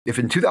If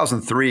in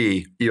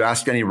 2003, you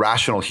asked any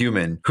rational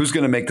human, who's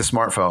going to make the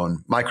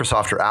smartphone,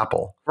 Microsoft or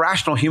Apple?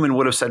 Rational human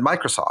would have said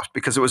Microsoft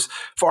because it was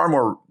far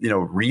more,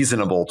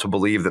 reasonable to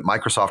believe that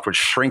Microsoft would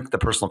shrink the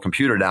personal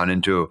computer down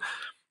into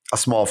a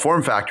small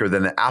form factor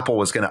than that Apple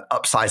was going to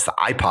upsize the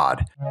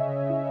iPod.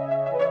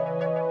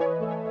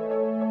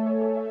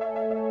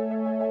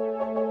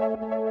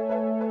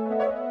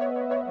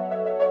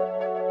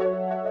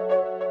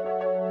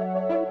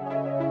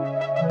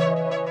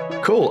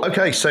 Cool.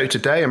 Okay, so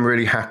today I'm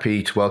really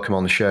happy to welcome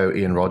on the show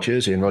Ian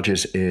Rogers. Ian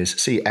Rogers is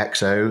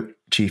CXO,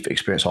 Chief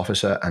Experience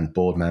Officer and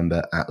board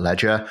member at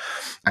Ledger.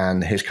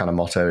 And his kind of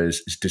motto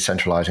is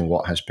decentralizing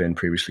what has been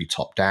previously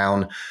top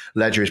down.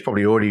 Ledger is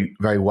probably already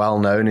very well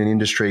known in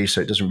industry,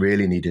 so it doesn't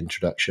really need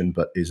introduction,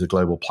 but is a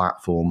global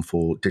platform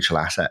for digital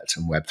assets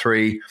and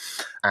Web3.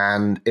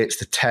 And it's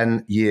the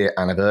 10-year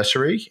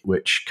anniversary,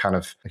 which kind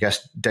of, I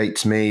guess,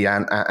 dates me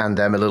and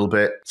them a little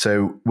bit.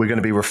 So we're going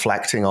to be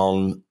reflecting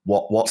on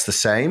what's the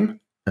same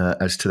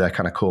as to their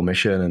kind of core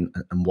mission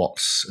and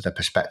what's their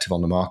perspective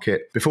on the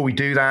market. Before we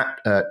do that,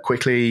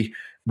 quickly,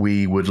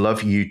 we would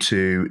love you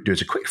to do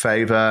us a quick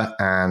favor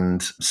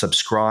and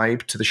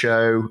subscribe to the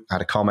show,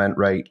 add a comment,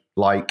 rate,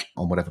 like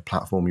on whatever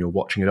platform you're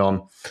watching it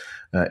on,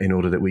 in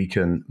order that we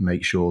can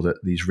make sure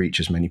that these reach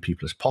as many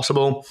people as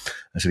possible.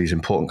 And so these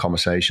important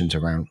conversations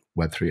around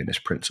Web3 and its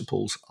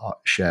principles are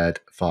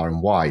shared far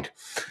and wide.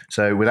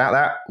 So without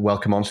that,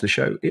 welcome onto the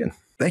show, Ian.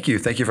 Thank you.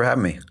 Thank you for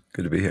having me.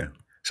 Good to be here.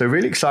 So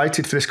really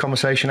excited for this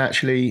conversation,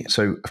 actually.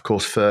 So, of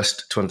course,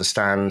 first to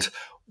understand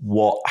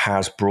what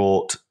has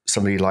brought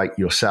somebody like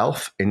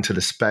yourself into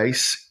the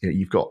space.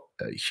 You've got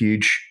a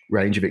huge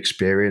range of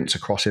experience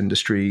across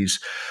industries,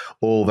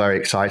 all very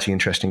exciting,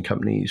 interesting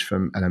companies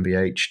from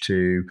LVMH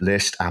to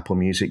Lyst, Apple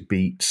Music,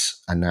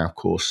 Beats, and now, of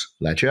course,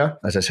 Ledger.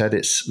 As I said,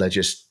 it's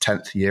Ledger's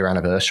 10th year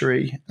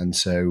anniversary. And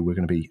so we're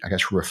going to be, I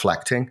guess,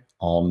 reflecting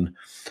on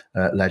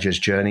Ledger's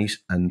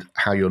journeys and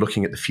how you're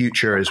looking at the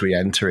future as we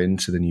enter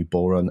into the new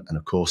bull run. And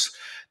of course,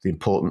 the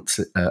importance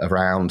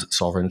around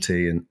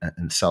sovereignty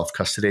and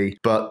self-custody.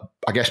 But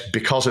I guess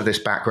because of this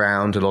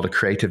background, a lot of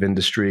creative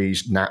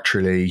industries,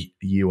 naturally,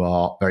 you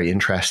are very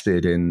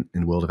interested in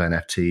the world of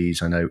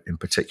NFTs. I know in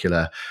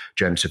particular,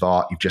 generative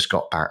art, you've just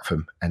got back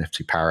from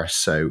NFT Paris.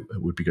 So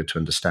it would be good to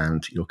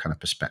understand your kind of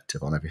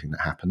perspective on everything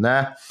that happened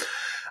there.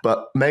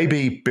 But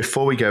maybe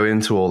before we go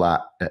into all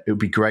that, it would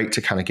be great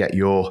to kind of get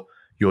your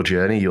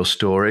journey, your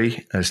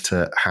story as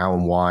to how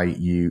and why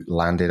you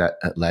landed at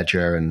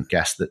Ledger and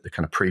guess that the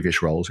kind of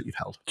previous roles that you've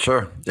held.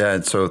 Sure. Yeah.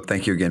 And so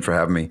thank you again for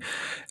having me.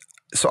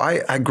 So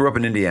I grew up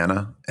in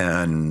Indiana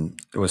and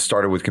it was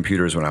started with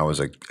computers when I was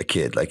a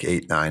kid, like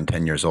 8, 9,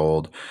 10 years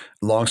old.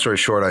 Long story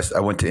short, I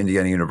went to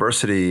Indiana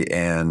University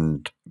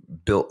and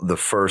built the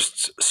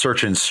first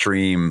search and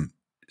stream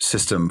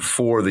system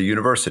for the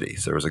university.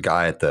 So there was a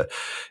guy at the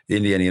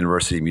Indiana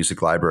University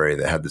Music Library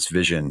that had this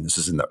vision. This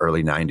is in the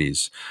early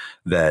 90s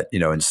that,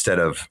 instead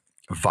of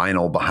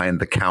vinyl behind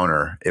the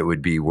counter, it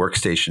would be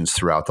workstations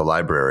throughout the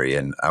library.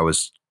 And I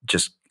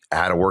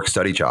had a work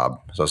study job.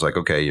 So I was like,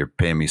 okay, you're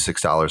paying me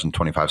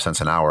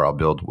 $6.25 an hour. I'll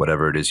build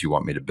whatever it is you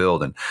want me to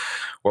build. And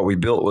what we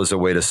built was a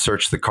way to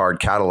search the card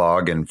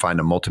catalog and find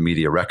a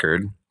multimedia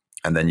record.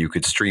 And then you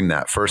could stream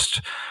that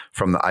first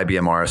from the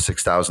IBM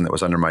RS-6000 that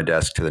was under my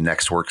desk to the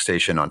next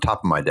workstation on top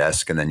of my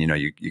desk. And then,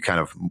 you kind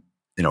of,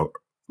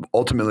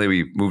 ultimately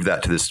we moved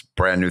that to this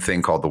brand new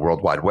thing called the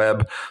World Wide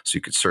Web. So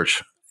you could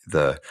search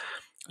the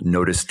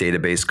Notice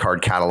database,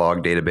 card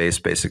catalog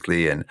database,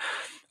 basically. And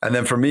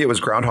then for me, it was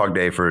Groundhog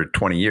Day for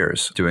 20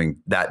 years doing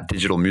that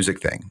digital music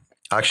thing.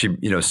 I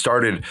actually,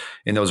 started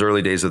in those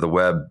early days of the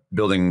web,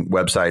 building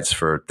websites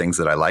for things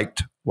that I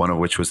liked, one of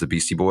which was the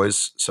Beastie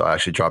Boys. So I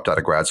actually dropped out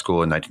of grad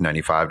school in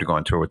 1995 to go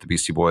on tour with the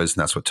Beastie Boys,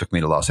 and that's what took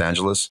me to Los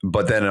Angeles.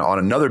 But then on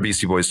another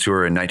Beastie Boys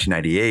tour in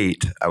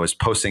 1998, I was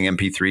posting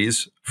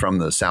MP3s from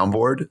the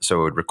soundboard. So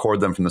I would record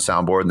them from the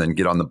soundboard and then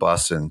get on the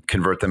bus and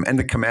convert them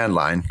into command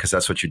line, because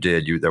that's what you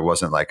did. There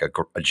wasn't like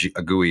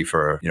a GUI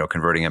for,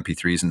 converting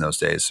MP3s in those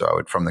days. So I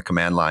would, from the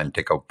command line,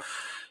 take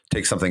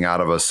something out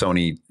of a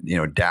Sony,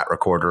 DAT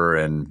recorder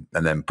and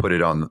then put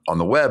it on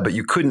the web. But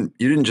you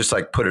didn't just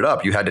like put it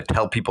up. You had to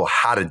tell people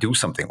how to do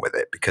something with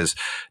it because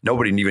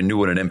nobody even knew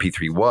what an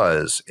MP3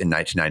 was in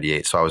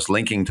 1998. So I was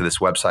linking to this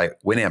website,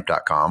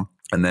 winamp.com.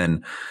 And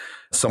then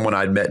someone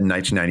I'd met in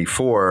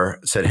 1994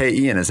 said, "Hey,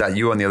 Ian, is that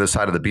you on the other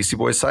side of the Beastie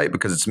Boys site?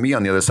 Because it's me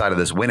on the other side of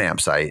this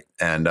Winamp site."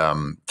 And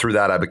through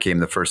that, I became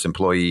the first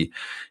employee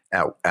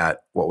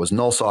at what was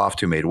Nullsoft,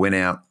 who made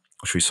Winamp,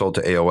 which we sold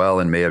to AOL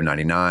in May of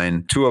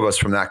 99. Two of us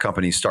from that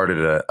company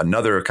started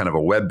another kind of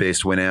a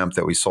web-based Winamp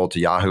that we sold to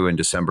Yahoo in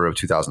December of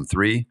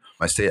 2003.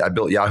 I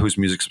built Yahoo's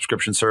music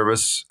subscription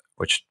service,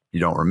 which you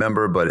don't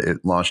remember, but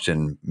it launched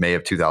in May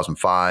of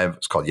 2005.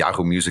 It's called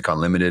Yahoo Music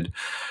Unlimited.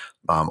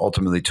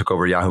 Ultimately took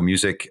over Yahoo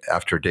Music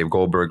after Dave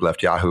Goldberg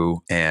left Yahoo,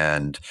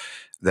 and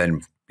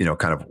then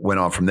kind of went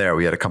on from there.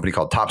 We had a company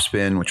called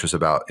Topspin, which was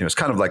about, it was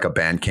kind of like a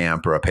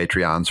Bandcamp or a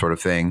Patreon sort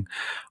of thing.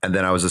 And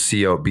then I was the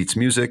CEO of Beats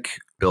Music,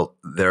 built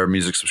their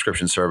music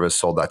subscription service,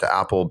 sold that to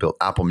Apple, built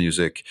Apple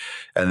Music.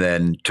 And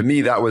then to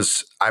me, that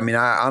was, I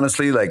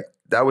honestly, like,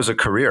 that was a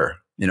career.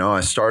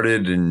 I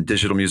started in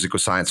digital music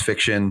with science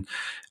fiction,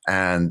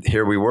 and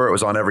here we were. It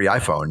was on every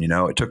iPhone.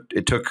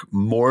 It took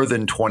more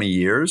than 20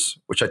 years,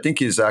 which I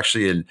think is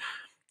actually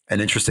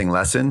an interesting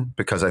lesson,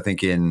 because I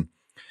think I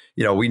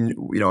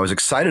was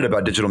excited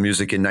about digital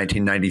music in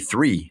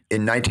 1993.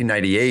 In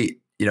 1998,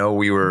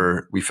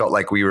 we felt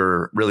like we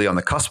were really on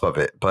the cusp of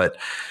it, but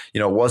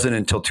it wasn't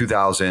until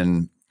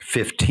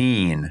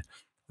 2015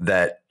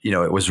 that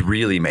it was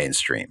really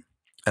mainstream.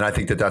 And I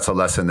think that that's a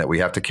lesson that we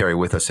have to carry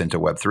with us into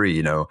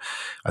Web3.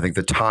 I think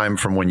the time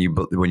from when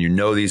you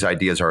know these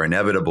ideas are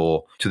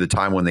inevitable to the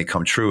time when they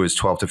come true is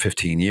 12 to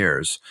 15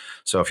 years.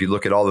 So if you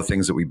look at all the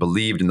things that we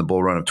believed in the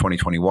bull run of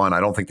 2021, I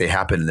don't think they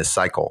happen in this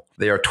cycle.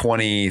 They are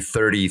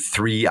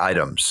 2033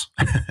 items.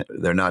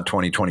 They're not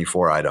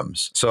 2024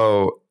 items.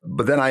 So,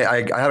 but then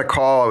I had a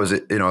call. I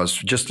was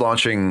just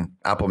launching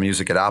Apple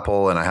Music at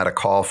Apple, and I had a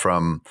call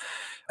from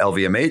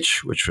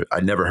LVMH, which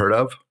I'd never heard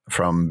of,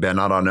 from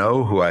Bernard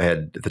Arnault, who I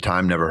had at the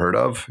time never heard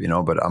of,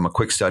 but I'm a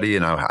quick study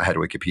and I had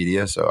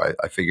Wikipedia. So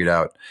I figured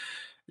out,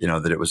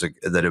 that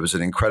it was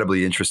an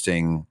incredibly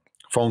interesting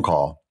phone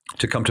call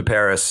to come to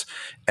Paris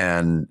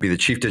and be the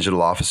chief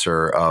digital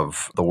officer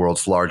of the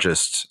world's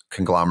largest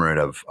conglomerate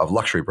of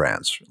luxury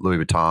brands, Louis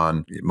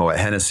Vuitton, Moet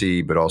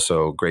Hennessy, but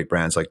also great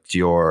brands like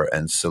Dior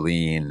and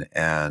Celine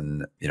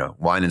and,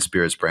 wine and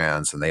spirits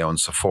brands. And they own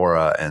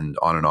Sephora and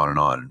on and on and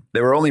on.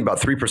 They were only about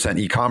 3%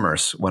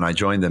 e-commerce when I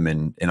joined them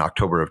in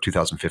October of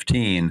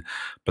 2015.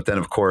 But then,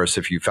 of course,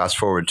 if you fast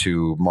forward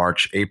to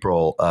March,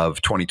 April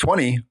of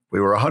 2020, we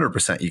were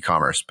 100%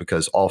 e-commerce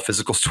because all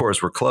physical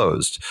stores were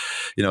closed.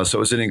 So it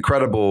was an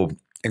incredible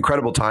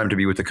time to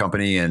be with the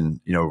company,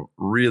 and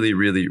really,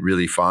 really,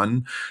 really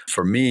fun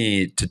for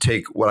me to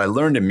take what I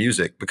learned in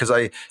music, because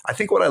I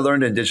think what I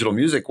learned in digital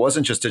music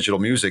wasn't just digital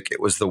music.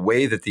 It was the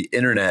way that the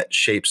internet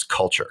shapes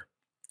culture.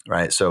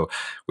 Right. So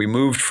we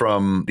moved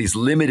from these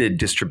limited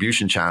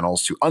distribution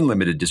channels to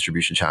unlimited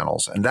distribution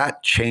channels, and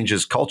that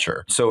changes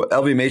culture. So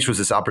LVMH was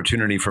this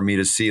opportunity for me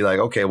to see, like,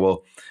 okay,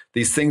 well,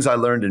 these things I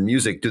learned in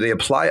music, do they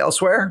apply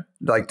elsewhere?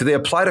 Like, do they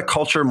apply to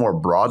culture more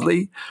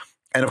broadly?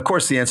 And of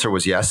course, the answer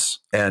was yes.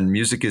 And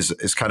music is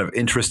kind of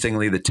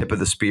interestingly the tip of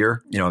the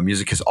spear.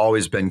 Music has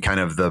always been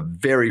kind of the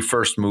very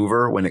first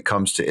mover when it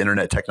comes to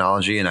internet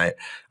technology. And I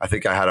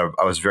think I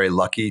was very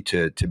lucky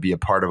to be a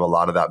part of a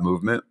lot of that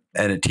movement.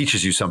 And it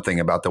teaches you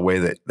something about the way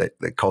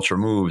that culture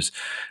moves.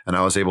 And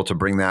I was able to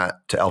bring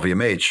that to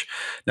LVMH.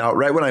 Now,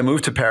 right when I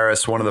moved to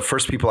Paris, one of the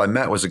first people I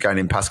met was a guy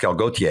named Pascal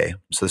Gauthier.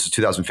 So this is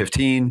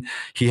 2015.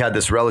 He had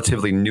this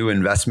relatively new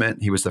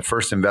investment. He was the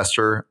first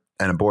investor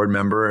and a board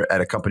member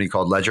at a company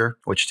called Ledger,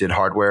 which did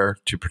hardware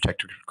to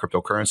protect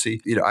cryptocurrency.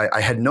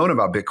 I had known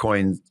about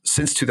Bitcoin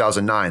since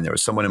 2009. There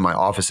was someone in my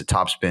office at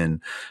Topspin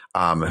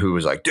who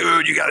was like,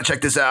 dude, you got to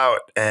check this out.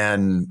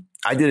 And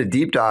I did a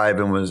deep dive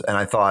and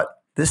I thought,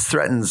 this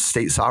threatens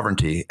state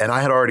sovereignty. And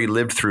I had already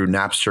lived through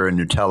Napster and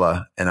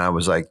Nutella. And I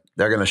was like,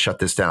 they're going to shut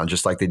this down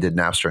just like they did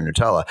Napster and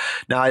Nutella.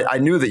 Now, I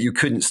knew that you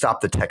couldn't stop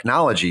the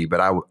technology,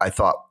 but I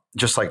thought,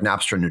 just like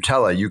Napster and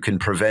Nutella, you can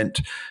prevent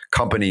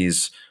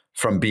companies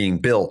from being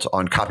built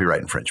on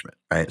copyright infringement,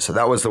 right? So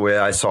that was the way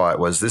I saw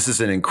it. This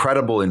is an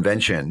incredible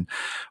invention,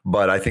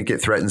 but I think it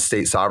threatens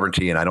state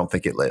sovereignty, and I don't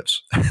think it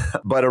lives.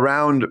 But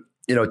around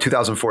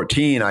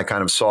 2014, I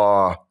kind of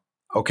saw,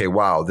 okay,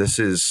 wow, this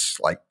is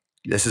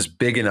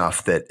big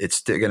enough that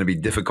it's going to be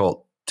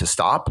difficult to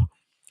stop.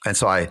 And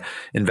so I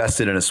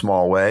invested in a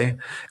small way.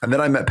 And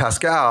then I met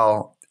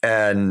Pascal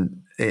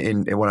and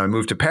when I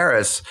moved to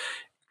Paris,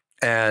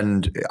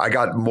 and I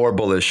got more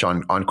bullish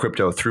on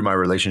crypto through my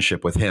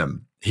relationship with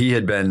him. He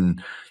had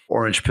been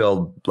orange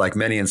pilled, like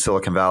many in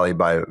Silicon Valley,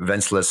 by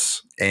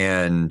Wencesless,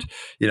 and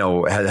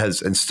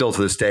has and still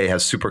to this day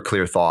has super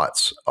clear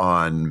thoughts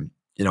on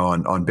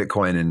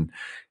Bitcoin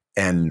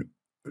and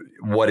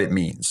what it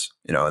means,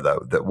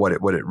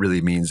 what it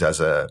really means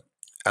as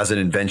an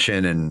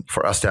invention, and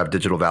for us to have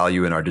digital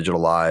value in our digital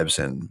lives.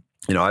 And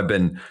I've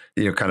been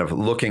kind of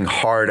looking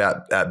hard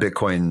at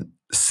Bitcoin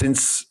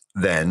since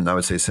then. I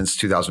would say since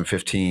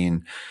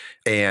 2015,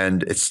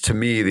 and it's, to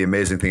me, the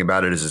amazing thing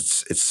about it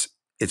is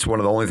it's one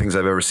of the only things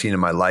I've ever seen in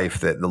my life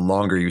that the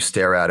longer you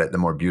stare at it, the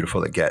more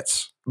beautiful it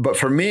gets. But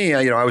for me,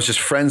 I was just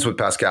friends with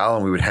Pascal,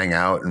 and we would hang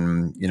out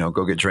and,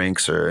 go get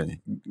drinks or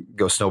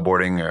go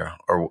snowboarding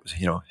or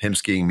him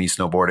skiing, me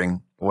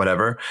snowboarding,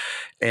 whatever.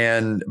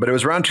 But it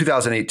was around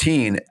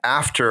 2018,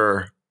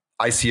 after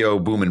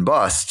ICO boom and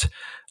bust,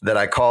 that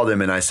I called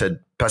him and I said,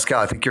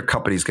 Pascal, I think your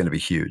company is going to be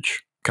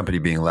huge. Company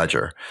being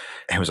Ledger.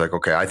 And he was like,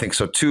 okay, I think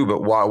so too.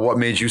 But what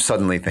made you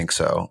suddenly think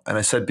so? And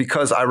I said,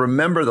 because I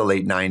remember the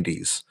late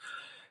 90s.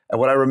 And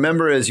what I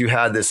remember is you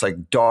had this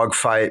like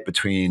dogfight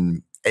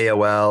between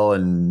AOL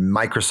and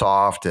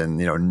Microsoft, and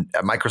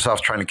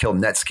Microsoft's trying to kill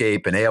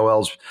Netscape, and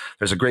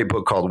there's a great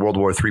book called World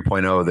War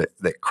 3.0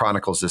 that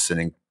chronicles this,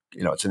 and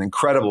it's an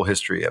incredible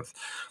history of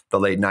the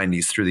late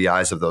 90s through the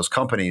eyes of those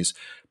companies.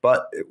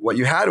 But what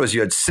you had was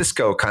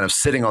Cisco kind of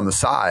sitting on the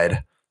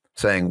side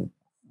saying,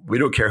 we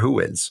don't care who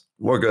wins,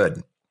 we're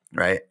good.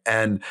 right?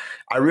 And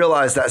I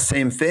realized that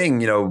same thing,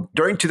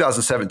 during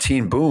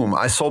 2017 boom,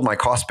 I sold my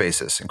cost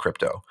basis in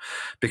crypto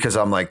because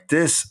I'm like,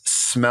 this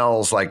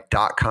smells like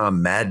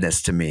 .com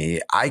madness to me.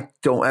 I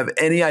don't have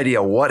any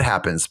idea what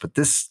happens, but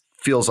this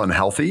feels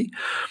unhealthy.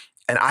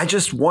 And I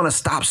just want to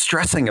stop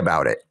stressing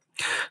about it.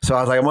 So I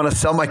was like, I want to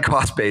sell my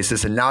cost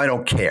basis, and now I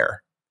don't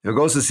care. If it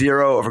goes to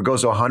 0, if it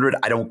goes to 100,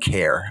 I don't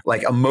care.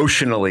 Like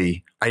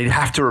emotionally, I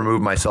have to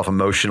remove myself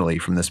emotionally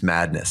from this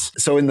madness.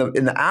 So in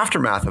the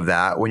aftermath of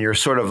that, when you're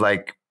sort of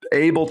like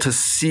able to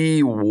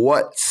see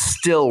what's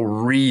still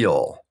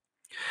real,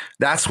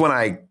 that's when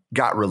I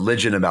got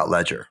religion about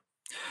Ledger.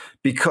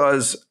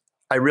 Because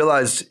I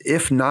realized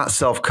if not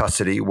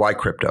self-custody, why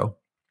crypto?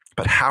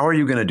 But how are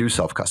you going to do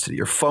self-custody?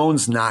 Your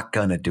phone's not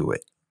going to do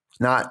it.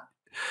 Not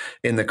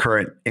in the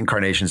current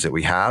incarnations that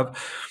we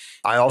have.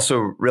 I also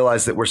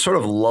realized that we're sort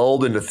of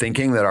lulled into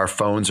thinking that our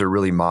phones are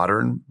really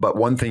modern. But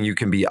one thing you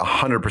can be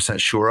 100%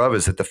 sure of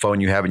is that the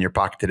phone you have in your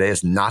pocket today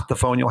is not the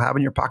phone you'll have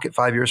in your pocket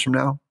 5 years from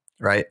now,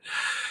 right?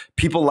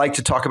 People like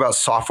to talk about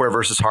software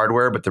versus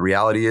hardware, but the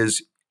reality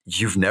is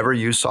you've never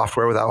used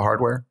software without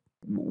hardware.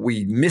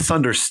 We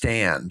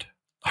misunderstand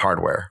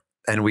hardware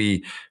and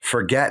we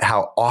forget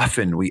how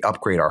often we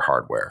upgrade our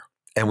hardware.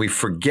 And we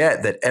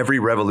forget that every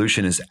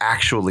revolution is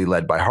actually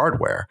led by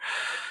hardware.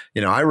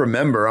 I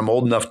remember, I'm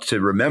old enough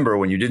to remember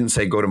when you didn't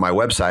say, go to my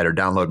website or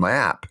download my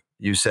app.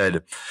 You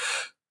said,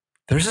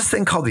 there's this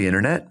thing called the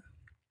internet.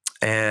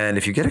 And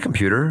if you get a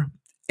computer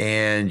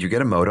and you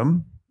get a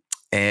modem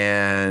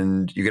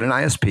and you get an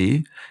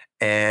ISP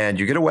and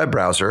you get a web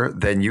browser,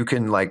 then you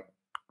can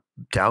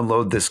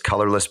download this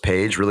colorless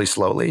page really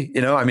slowly.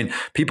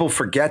 People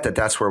forget that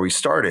that's where we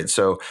started.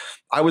 So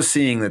I was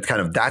seeing that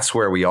that's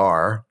where we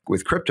are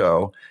with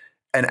crypto.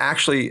 And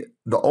actually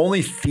the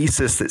only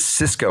thesis that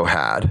Cisco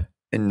had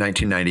in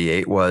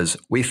 1998 was,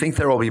 we think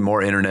there will be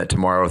more internet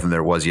tomorrow than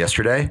there was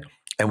yesterday.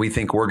 And we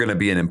think we're going to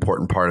be an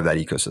important part of that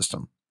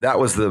ecosystem. That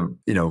was the,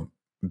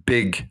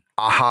 big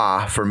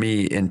aha for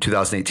me in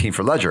 2018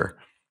 for Ledger.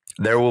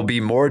 There will be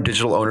more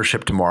digital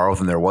ownership tomorrow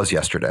than there was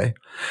yesterday.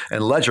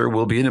 And Ledger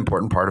will be an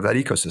important part of that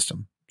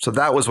ecosystem. So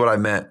that was what I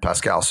meant,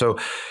 Pascal. So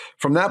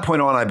from that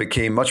point on, I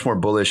became much more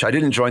bullish. I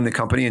didn't join the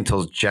company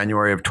until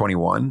January of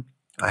 21.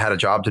 I had a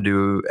job to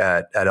do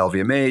at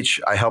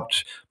LVMH. I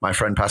helped my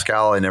friend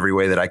Pascal in every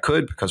way that I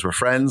could because we're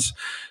friends.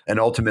 And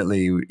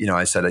ultimately,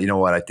 I said,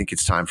 I think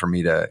it's time for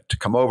me to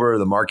come over.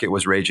 The market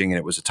was raging and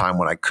it was a time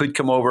when I could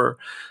come over.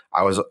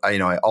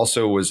 I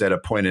also was at a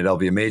point at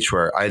LVMH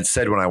where I had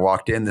said when I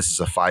walked in, this is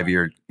a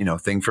 5-year,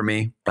 thing for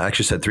me. I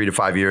actually said 3 to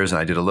 5 years and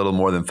I did a little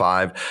more than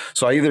 5.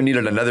 So I either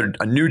needed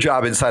a new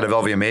job inside of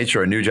LVMH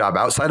or a new job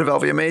outside of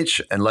LVMH,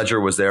 and Ledger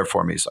was there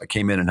for me. So I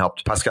came in and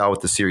helped Pascal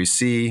with the Series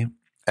C.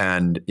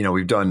 And,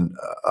 we've done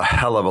a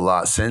hell of a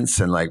lot since.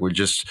 And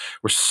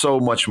we're so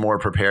much more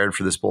prepared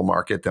for this bull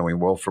market than we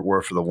were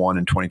for the one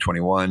in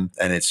 2021.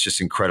 And it's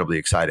just incredibly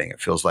exciting. It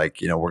feels like,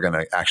 we're going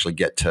to actually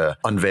get to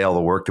unveil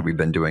the work that we've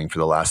been doing for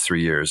the last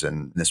 3 years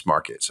in this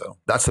market. So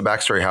that's the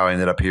backstory, how I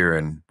ended up here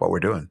and what we're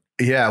doing.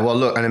 Yeah, well,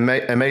 look, an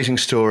amazing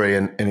story.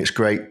 And it's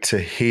great to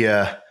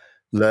hear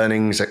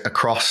learnings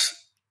across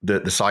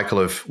the cycle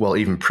of,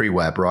 even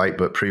pre-web, right?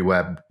 But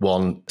pre-web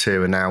 1,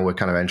 2, and now we're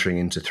kind of entering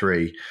into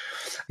 3.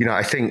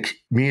 I think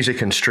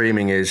music and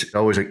streaming is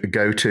always a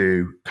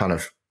go-to kind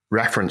of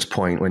reference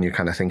point when you're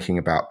kind of thinking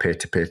about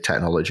peer-to-peer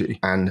technology.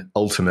 And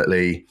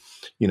ultimately,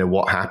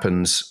 what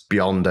happens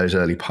beyond those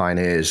early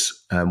pioneers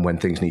when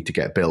things need to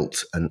get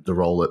built, and the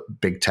role that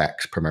big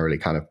tech's primarily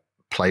kind of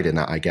played in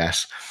that, I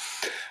guess.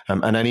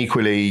 And then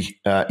equally,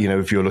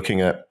 if you're looking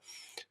at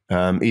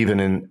even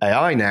in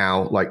AI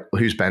now,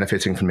 who's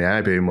benefiting from the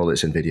AI boom? Well,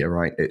 it's NVIDIA,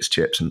 right? It's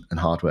chips and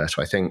hardware.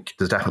 So I think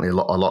there's definitely a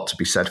lot to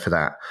be said for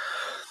that.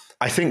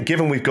 I think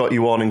given we've got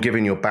you on and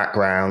given your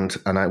background,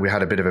 and we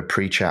had a bit of a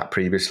pre-chat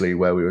previously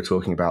where we were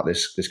talking about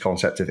this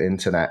concept of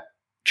internet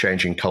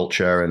changing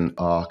culture and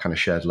our kind of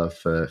shared love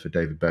for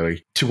David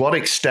Bowie. To what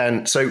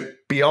extent, so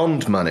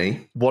beyond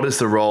money, what is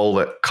the role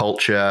that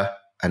culture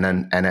and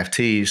then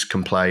NFTs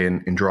can play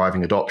in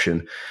driving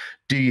adoption?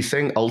 Do you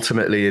think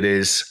ultimately it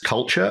is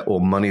culture or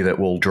money that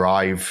will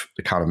drive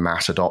the kind of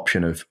mass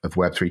adoption of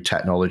Web3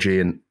 technology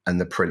and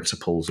the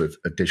principles of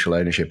digital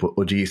ownership?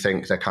 Or do you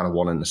think they're kind of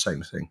one and the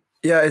same thing?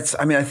 Yeah,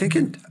 I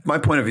think my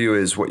point of view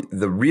is what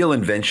the real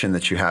invention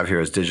that you have here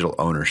is digital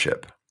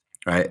ownership,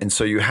 right? And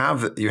so you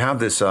have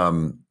this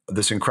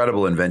this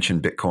incredible invention,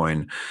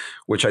 Bitcoin,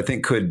 which I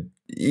think could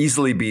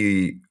easily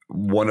be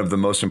one of the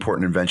most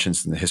important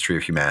inventions in the history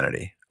of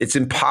humanity. It's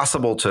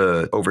impossible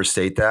to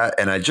overstate that.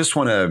 And I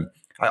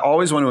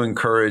always want to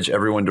encourage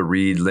everyone to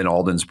read Lynn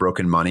Alden's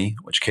Broken Money,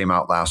 which came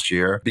out last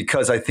year,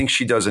 because I think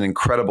she does an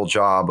incredible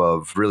job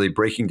of really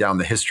breaking down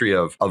the history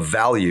of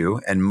value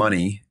and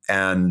money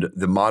and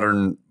the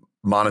modern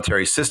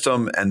monetary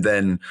system, and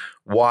then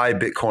why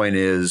Bitcoin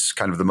is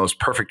kind of the most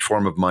perfect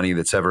form of money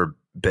that's ever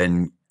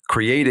been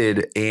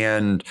created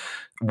and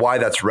why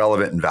that's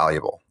relevant and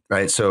valuable,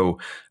 right? So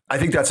I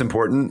think that's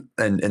important.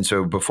 And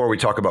so before we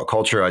talk about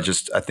culture, I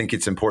think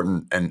it's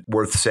important and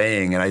worth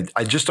saying. And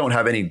I just don't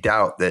have any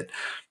doubt that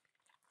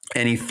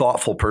any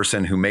thoughtful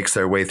person who makes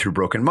their way through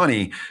broken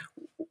money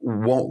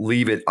won't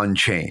leave it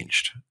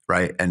unchanged,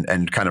 right?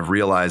 And kind of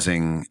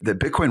realizing that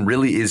Bitcoin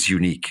really is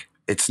unique.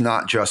 It's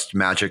not just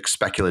magic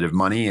speculative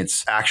money.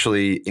 It's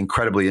actually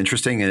incredibly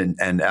interesting.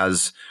 And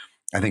as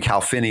I think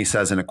Hal Finney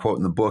says in a quote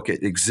in the book,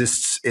 it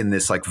exists in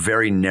this like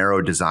very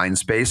narrow design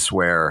space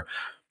where,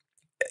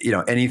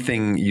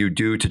 anything you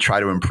do to try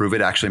to improve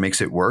it actually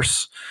makes it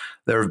worse.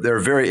 They're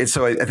very,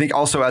 so I think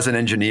also as an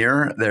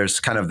engineer, there's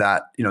kind of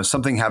that,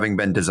 something having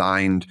been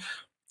designed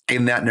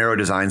in that narrow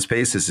design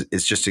space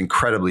is just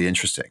incredibly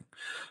interesting.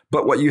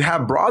 But what you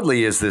have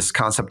broadly is this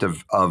concept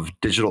of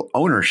digital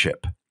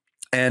ownership.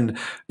 And,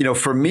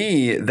 for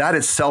me, that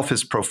itself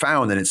is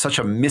profound. And it's such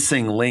a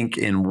missing link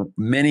in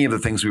many of the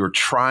things we were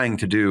trying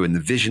to do and the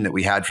vision that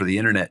we had for the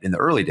internet in the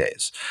early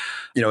days.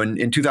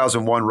 In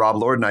 2001, Rob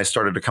Lord and I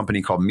started a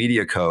company called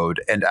Media Code.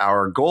 And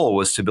our goal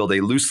was to build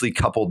a loosely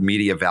coupled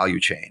media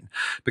value chain.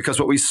 Because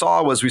what we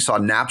saw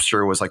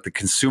Napster was like the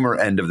consumer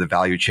end of the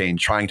value chain,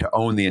 trying to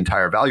own the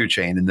entire value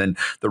chain. And then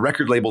the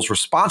record label's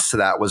response to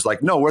that was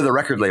like, no, we're the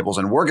record labels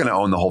and we're going to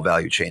own the whole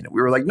value chain. And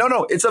we were like,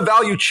 no, it's a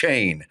value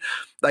chain.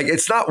 Like,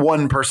 it's not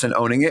one person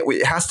owning it.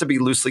 It has to be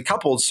loosely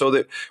coupled so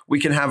that we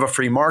can have a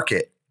free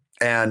market.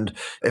 And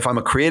if I'm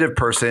a creative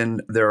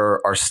person, there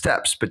are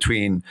steps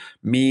between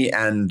me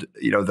and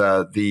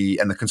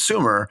the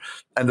consumer,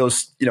 and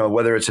those,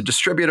 whether it's a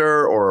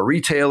distributor or a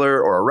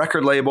retailer or a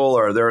record label,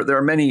 or there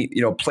are many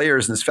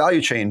players in this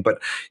value chain.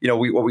 But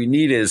what we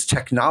need is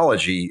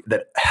technology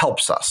that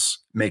helps us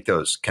make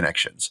those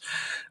connections.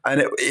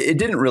 And it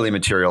didn't really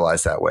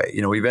materialize that way.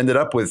 We've ended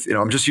up with,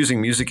 I'm just using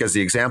music as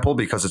the example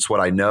because it's what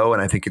I know,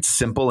 and I think it's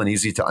simple and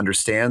easy to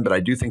understand. But I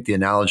do think the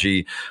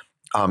analogy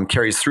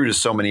carries through to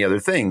so many other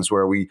things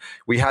where we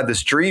had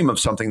this dream of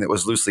something that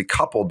was loosely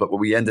coupled, but what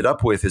we ended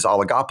up with is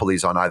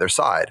oligopolies on either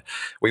side.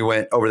 We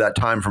went over that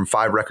time from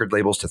 5 record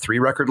labels to 3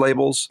 record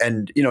labels.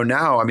 And,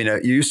 now,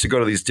 you used to go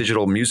to these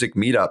digital music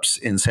meetups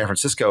in San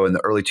Francisco in the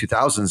early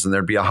 2000s, and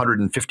there'd be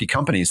 150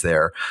 companies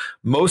there.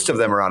 Most of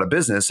them are out of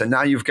business. And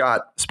now you've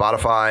got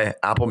Spotify,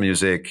 Apple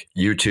Music,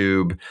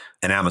 YouTube,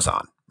 and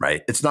Amazon,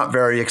 right? It's not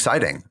very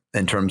exciting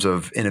in terms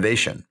of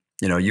innovation.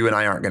 You and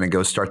I aren't going to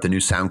go start the new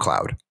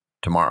SoundCloud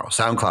tomorrow.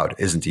 SoundCloud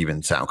isn't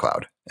even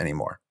SoundCloud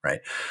anymore,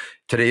 right?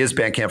 Today is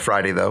Bandcamp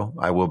Friday, though.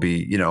 I will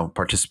be,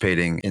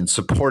 participating in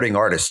supporting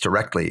artists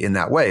directly in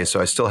that way. So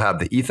I still have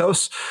the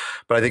ethos,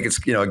 but I think it's,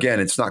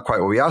 again, it's not quite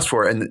what we asked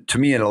for. And to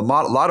me, in a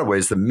lot of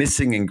ways, the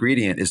missing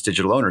ingredient is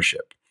digital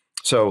ownership.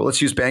 So let's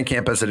use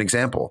Bandcamp as an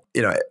example.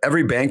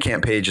 Every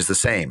Bandcamp page is the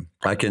same.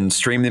 I can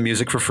stream the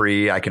music for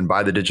free. I can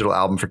buy the digital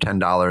album for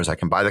 $10. I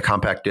can buy the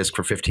compact disc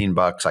for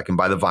 $15. I can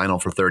buy the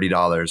vinyl for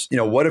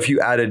 $30. What if you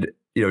added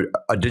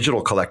a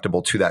digital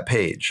collectible to that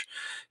page?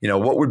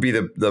 What would be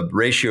the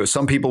ratio?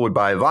 Some people would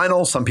buy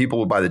vinyl, some people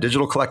would buy the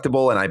digital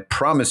collectible. And I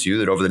promise you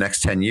that over the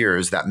next 10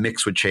 years, that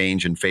mix would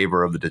change in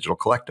favor of the digital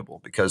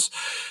collectible because,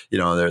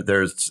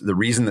 there's the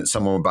reason that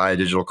someone would buy a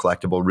digital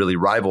collectible really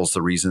rivals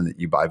the reason that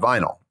you buy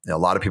vinyl. A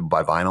lot of people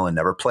buy vinyl and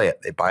never play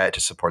it. They buy it to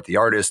support the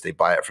artist. They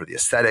buy it for the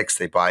aesthetics.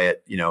 They buy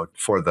it,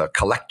 for the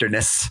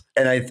collectorness.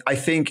 And I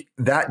think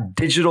that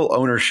digital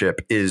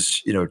ownership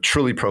is,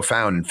 truly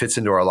profound and fits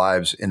into our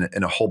lives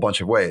in a whole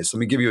bunch of ways. Let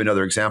me give you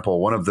another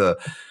example. One of the,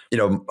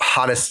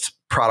 hottest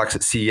products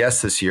at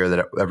CES this year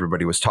that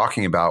everybody was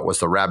talking about was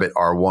the Rabbit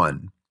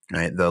R1,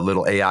 right? The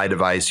little AI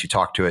device, you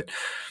talk to it.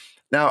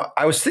 Now,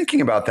 I was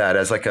thinking about that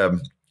as like a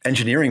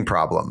engineering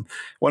problem.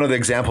 One of the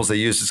examples they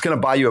used is going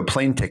to buy you a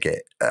plane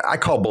ticket. I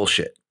call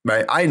bullshit,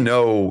 right? I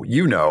know,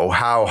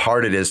 how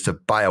hard it is to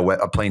buy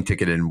a plane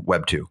ticket in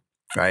Web 2,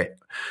 right?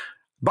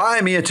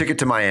 Buy me a ticket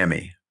to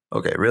Miami.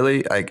 Okay,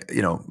 really?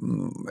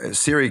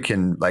 Siri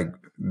can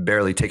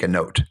barely take a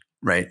note,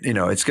 right?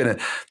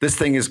 This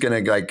thing is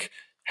going to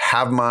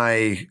have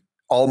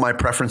all my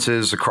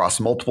preferences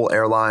across multiple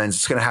airlines.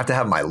 It's going to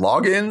have my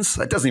logins.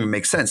 That doesn't even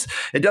make sense.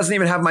 It doesn't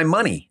even have my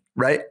money,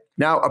 right?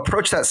 Now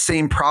approach that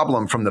same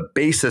problem from the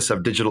basis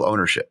of digital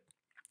ownership,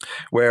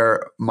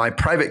 where my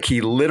private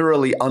key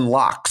literally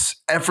unlocks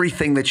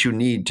everything that you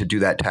need to do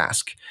that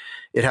task.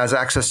 It has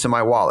access to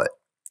my wallet.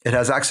 It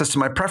has access to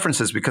my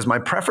preferences because my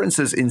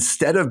preferences,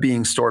 instead of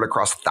being stored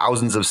across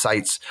thousands of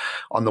sites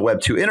on the Web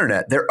 2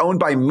 internet, they're owned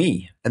by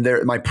me, and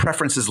my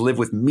preferences live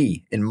with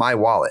me in my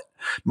wallet.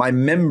 My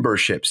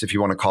memberships, if you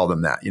want to call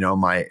them that,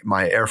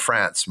 my Air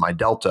France, my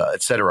Delta,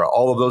 et cetera,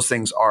 all of those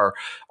things are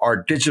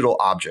digital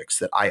objects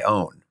that I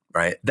own,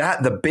 right?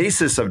 The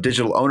basis of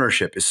digital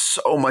ownership is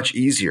so much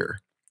easier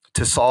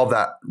to solve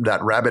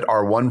that Rabbit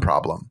R1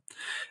 problem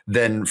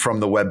than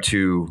from the Web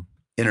 2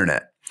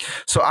 internet.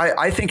 So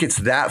I think it's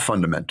that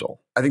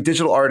fundamental. I think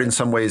digital art in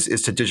some ways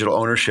is to digital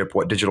ownership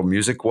what digital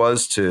music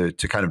was to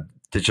kind of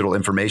digital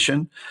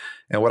information.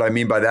 And what I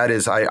mean by that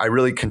is I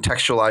really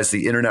contextualize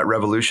the internet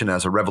revolution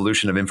as a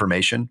revolution of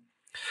information.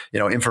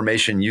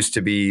 Information used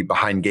to be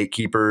behind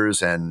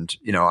gatekeepers, and,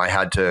 I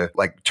had to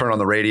turn on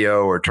the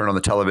radio or turn on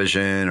the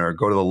television or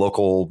go to the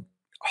local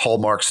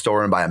Hallmark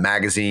store and buy a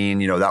magazine.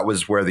 That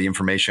was where the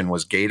information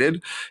was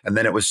gated. And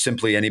then it was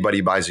simply anybody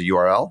buys a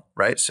URL,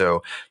 right?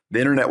 So the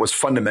internet was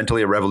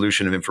fundamentally a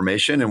revolution of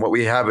information. And what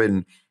we have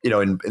in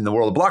the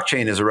world of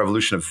blockchain is a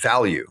revolution of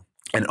value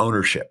and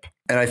ownership.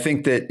 And I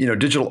think that,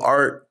 digital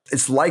art,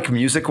 it's like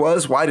music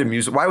was. Why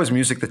was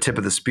music the tip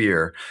of the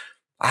spear?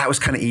 It was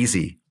kind of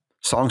easy.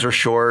 Songs are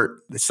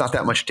short. It's not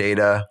that much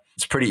data.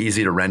 It's pretty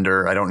easy to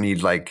render. I don't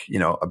need a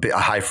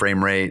high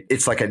frame rate.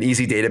 It's like an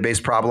easy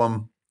database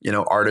problem.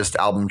 Artist,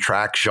 album,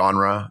 track,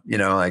 genre,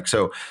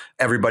 so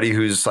everybody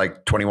who's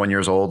like 21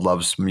 years old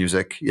loves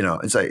music,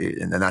 it's like,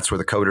 and that's where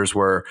the coders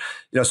were,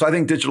 so I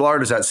think digital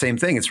art is that same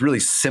thing. It's really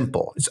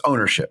simple. It's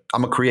ownership.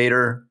 I'm a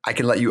creator. I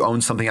can let you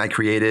own something I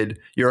created.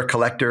 You're a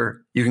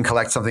collector. You can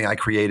collect something I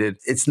created.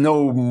 It's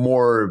no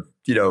more,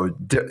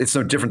 it's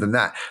no different than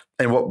that.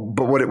 And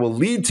what it will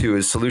lead to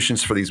is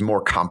solutions for these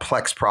more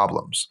complex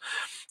problems.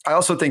 I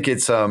also think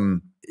it's,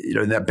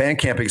 in that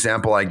Bandcamp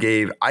example I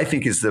gave, I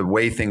think is the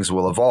way things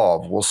will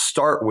evolve. We'll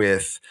start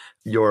with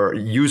your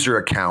user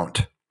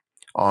account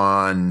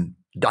on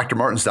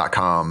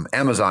drmartens.com,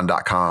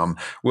 amazon.com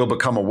will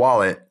become a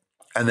wallet.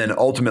 And then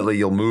ultimately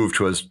you'll move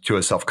to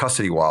a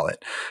self-custody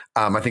wallet.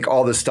 I think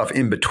all this stuff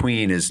in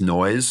between is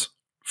noise,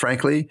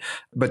 frankly.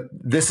 But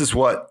this is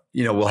what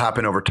will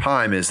happen over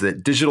time, is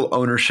that digital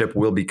ownership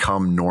will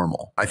become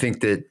normal. I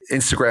think that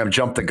Instagram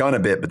jumped the gun a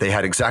bit, but they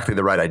had exactly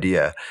the right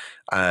idea.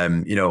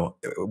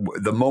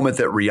 The moment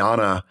that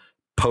Rihanna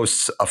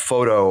posts a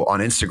photo on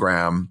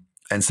Instagram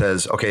and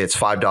says, okay, it's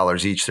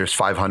 $5 each, there's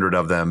 500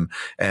 of them,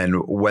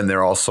 and when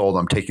they're all sold,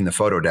 I'm taking the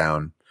photo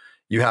down.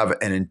 You have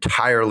an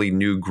entirely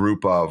new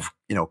group of,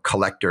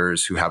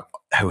 collectors who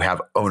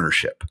have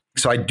ownership.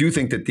 So I do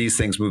think that these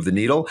things move the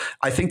needle.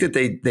 I think that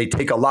they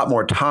take a lot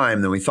more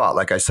time than we thought.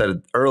 Like I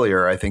said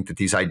earlier, I think that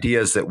these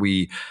ideas that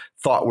we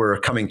thought were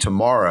coming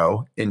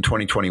tomorrow in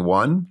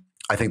 2021,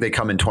 I think they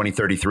come in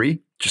 2033.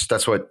 Just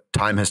that's what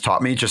time has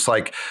taught me. Just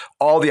like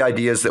all the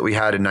ideas that we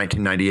had in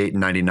 1998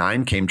 and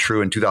 99 came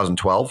true in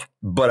 2012.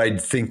 But I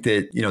think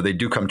that, they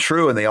do come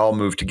true and they all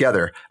move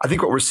together. I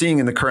think what we're seeing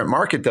in the current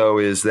market, though,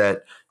 is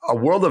that a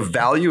world of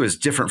value is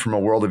different from a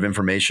world of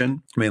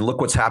information. I mean,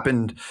 look what's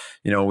happened.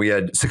 We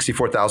had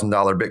 $64,000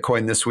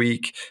 Bitcoin this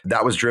week.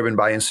 That was driven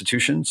by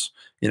institutions.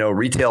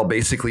 Retail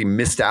basically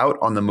missed out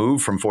on the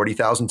move from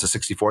 40,000 to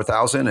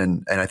 64,000.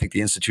 And I think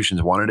the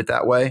institutions wanted it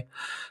that way.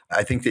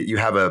 I think that you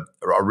have a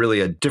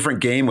really different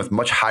game with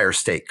much higher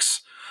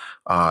stakes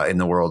in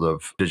the world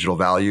of digital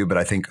value. But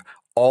I think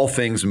all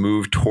things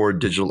move toward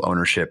digital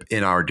ownership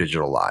in our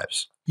digital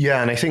lives.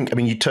 Yeah. And I think,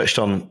 you touched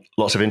on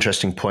lots of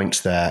interesting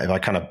points there. If I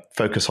kind of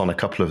focus on a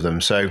couple of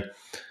them. So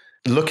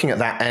looking at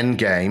that end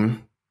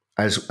game,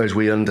 as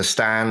we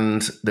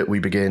understand that we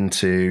begin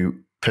to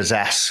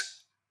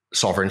possess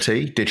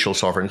sovereignty, digital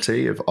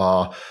sovereignty of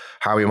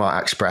how we might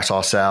express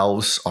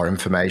ourselves, our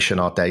information,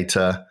 our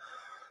data,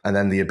 and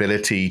then the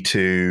ability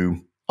to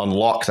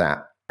unlock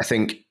that. I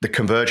think the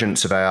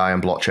convergence of AI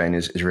and blockchain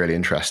is really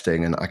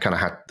interesting. And I kind of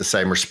had the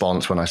same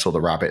response when I saw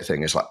the rabbit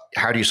thing. It's like,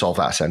 how do you solve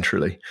that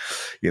centrally?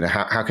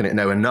 How can it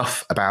know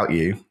enough about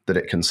you that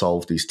it can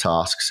solve these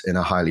tasks in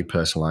a highly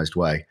personalized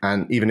way?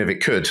 And even if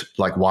it could,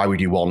 like, why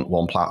would you want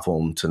one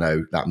platform to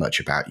know that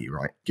much about you,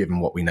 right? Given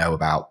what we know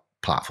about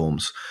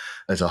platforms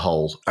as a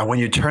whole. And when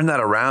you turn that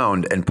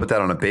around and put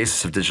that on a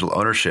basis of digital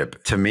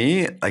ownership, to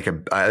me,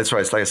 that's why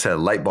it's like I said, a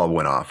light bulb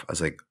went off. I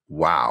was like,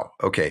 wow,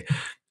 okay.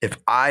 If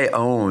I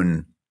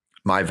own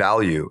my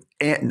value,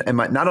 and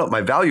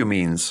my value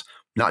means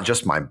not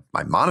just my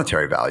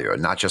monetary value and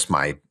not just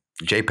my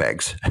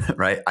JPEGs,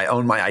 right? I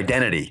own my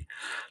identity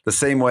the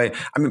same way.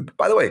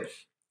 By the way,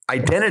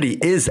 identity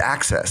is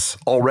access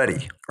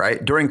already,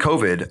 right? During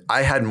COVID,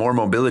 I had more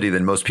mobility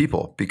than most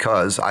people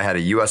because I had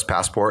a US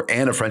passport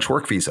and a French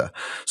work visa.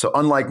 So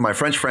unlike my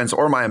French friends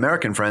or my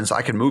American friends,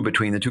 I could move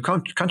between the two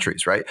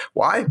countries, right?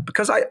 Why?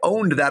 Because I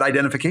owned that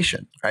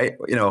identification, right?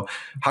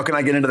 How can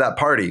I get into that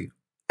party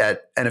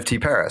at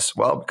NFT Paris?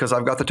 Well, because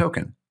I've got the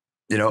token.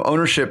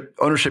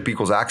 Ownership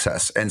equals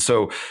access. And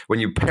so when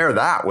you pair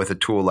that with a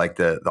tool like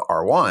the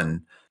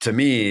R1, to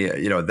me,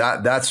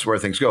 that's where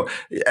things go.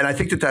 And I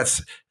think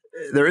that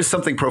there is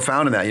something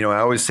profound in that. I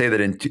always say that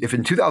if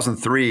in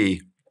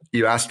 2003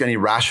 you ask any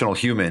rational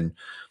human,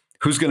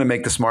 who's going to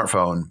make the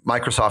smartphone,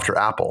 Microsoft or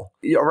Apple?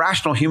 A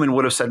rational human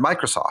would have said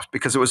Microsoft,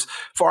 because it was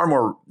far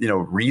more,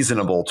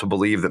 reasonable to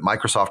believe that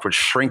Microsoft would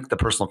shrink the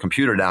personal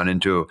computer down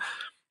into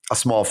a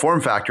small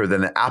form factor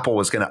than that Apple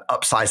was going to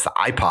upsize the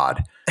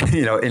iPod,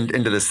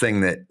 into this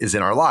thing that is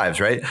in our lives,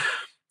 right?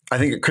 I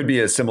think it could be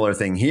a similar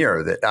thing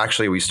here, that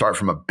actually we start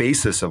from a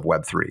basis of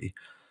Web3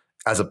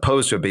 as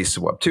opposed to a basis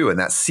of Web2. And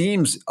that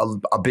seems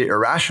a bit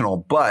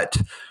irrational, but,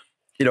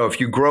 if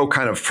you grow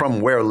kind of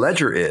from where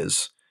Ledger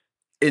is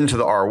into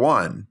the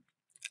R1,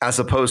 as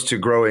opposed to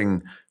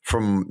growing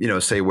from,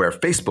 say where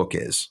Facebook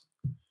is,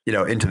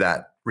 into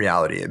that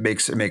reality, it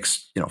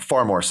makes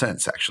far more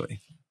sense, actually.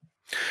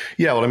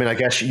 Yeah, well, I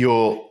guess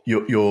you're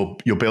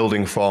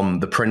building from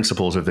the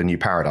principles of the new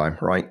paradigm,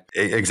 right?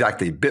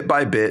 Exactly, bit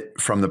by bit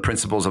from the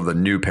principles of the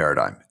new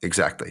paradigm.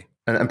 Exactly.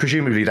 And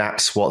presumably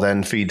that's what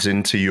then feeds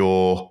into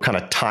your kind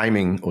of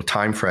timing or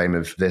time frame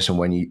of this and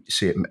when you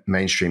see it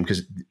mainstream,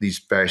 because these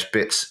various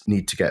bits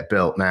need to get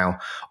built. Now,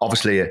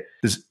 obviously,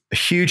 there's a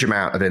huge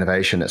amount of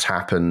innovation that's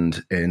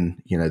happened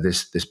in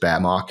this bear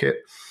market.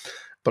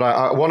 But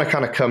I want to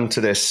kind of come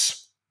to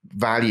this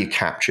value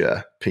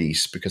capture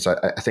piece because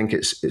I think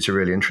it's a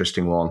really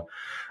interesting one.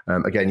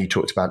 Again, you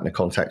talked about it in the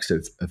context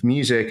of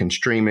music and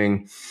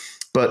streaming.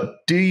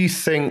 But do you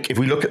think if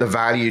we look at the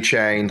value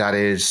chain that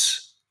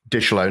is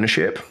digital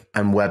ownership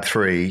and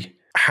Web3,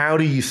 how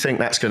do you think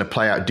that's going to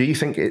play out? Do you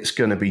think it's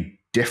going to be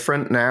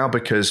different now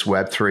because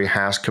Web3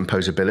 has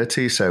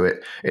composability, so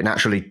it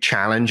naturally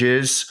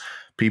challenges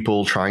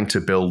people trying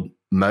to build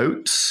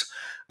moats?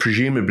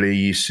 Presumably,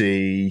 you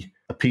see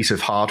a piece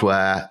of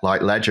hardware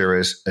like Ledger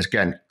as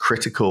again,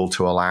 critical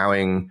to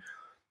allowing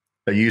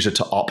a user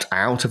to opt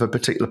out of a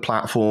particular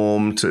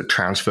platform, to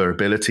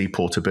transferability,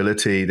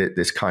 portability,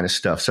 this kind of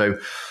stuff. So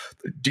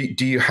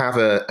do you have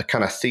a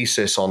kind of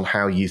thesis on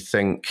how you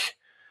think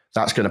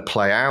that's going to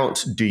play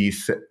out? Do you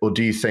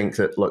think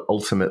that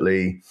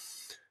ultimately,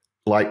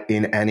 like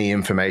in any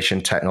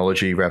information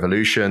technology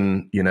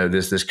revolution,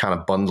 there's this kind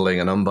of bundling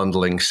and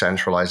unbundling,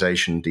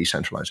 centralization,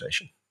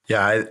 decentralization?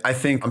 Yeah, I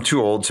think I'm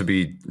too old to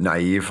be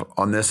naive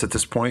on this at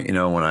this point.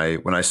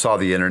 When I saw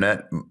the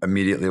internet,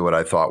 immediately what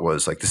I thought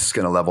was like, this is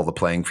going to level the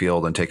playing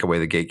field and take away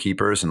the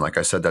gatekeepers. And like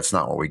I said, that's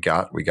not what we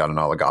got. We got an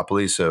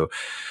oligopoly. So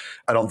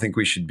I don't think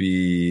we should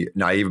be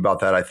naive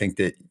about that. I think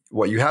that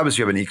what you have is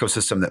you have an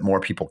ecosystem that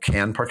more people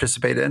can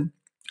participate in,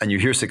 and you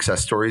hear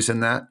success stories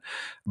in that.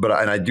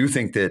 And I do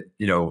think that,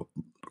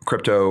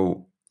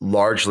 crypto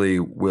largely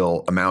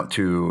will amount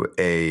to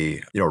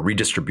a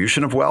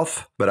redistribution of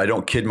wealth, but I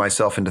don't kid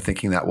myself into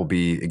thinking that will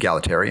be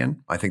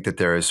egalitarian. I think that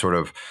there is sort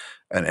of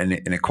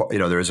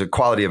there is a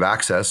quality of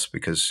access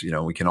because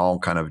we can all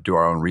kind of do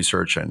our own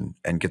research and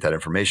get that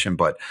information,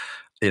 but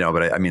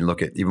I mean,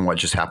 look at even what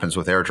just happens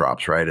with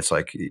airdrops, right? It's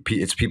like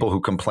it's people who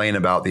complain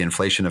about the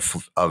inflation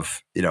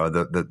of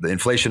the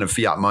inflation of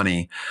fiat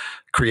money,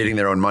 creating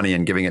their own money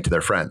and giving it to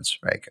their friends,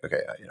 right? Okay,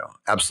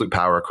 absolute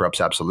power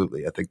corrupts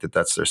absolutely. I think that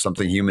there's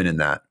something human in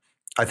that.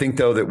 I think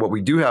though that what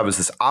we do have is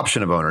this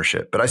option of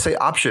ownership. But I say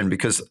option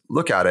because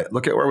look at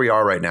where we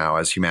are right now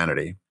as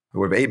humanity.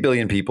 We have 8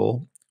 billion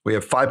people. We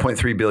have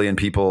 5.3 billion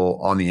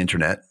people on the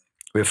internet.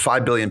 We have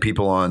 5 billion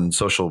people on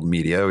social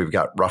media. We've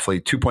got roughly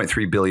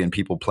 2.3 billion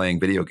people playing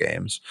video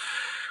games.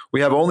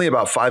 We have only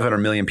about 500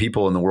 million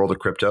people in the world of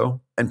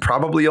crypto, and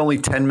probably only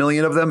 10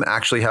 million of them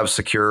actually have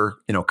secure,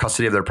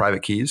 custody of their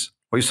private keys.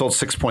 We've sold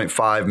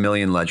 6.5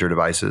 million Ledger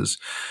devices,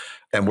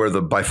 and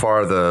we're by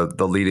far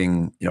the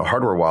leading,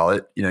 hardware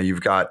wallet.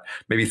 You've got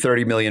maybe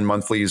 30 million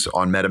monthlies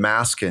on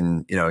MetaMask,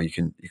 and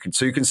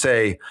you can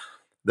say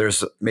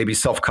there's maybe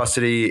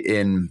self-custody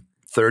in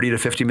 30 to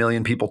 50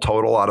 million people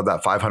total out of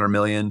that 500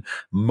 million.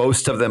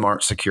 Most of them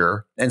aren't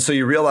secure. And so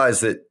you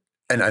realize that,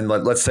 and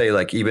let's say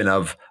like even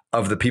of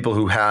the people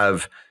who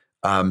have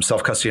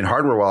self-custody and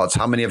hardware wallets,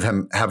 how many of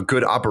them have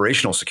good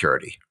operational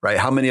security, right?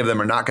 How many of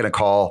them are not going to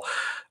call,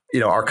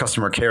 our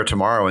customer care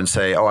tomorrow and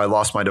say, oh, I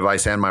lost my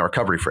device and my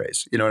recovery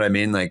phrase. You know what I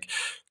mean? Like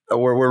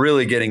we're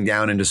really getting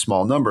down into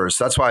small numbers.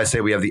 That's why I say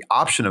we have the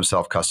option of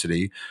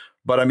self-custody.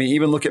 But I mean,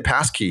 even look at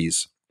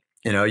passkeys.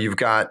 You've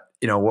got,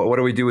 what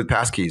do we do with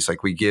passkeys?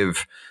 Like we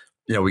give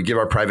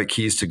our private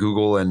keys to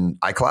Google and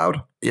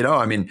iCloud,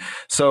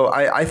 so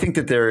I think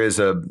that there is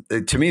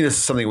to me, this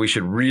is something we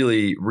should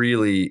really,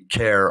 really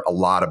care a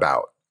lot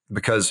about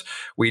because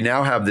we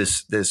now have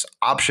this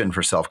option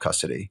for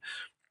self-custody,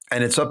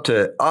 and it's up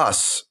to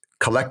us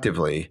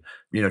collectively,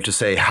 to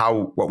say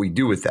what we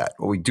do with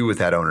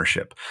that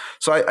ownership.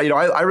 So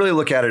I really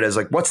look at it as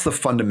like, what's the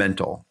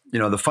fundamental?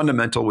 The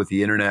fundamental with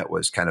the internet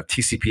was kind of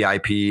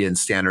TCP/IP and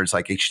standards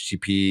like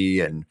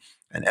HTTP and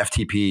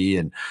FTP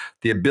and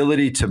the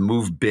ability to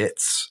move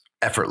bits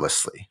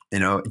effortlessly.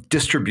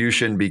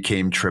 Distribution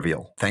became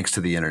trivial thanks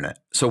to the internet.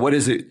 So what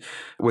is it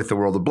with the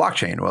world of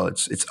blockchain? Well,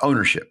 it's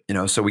ownership.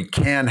 So we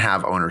can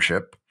have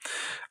ownership.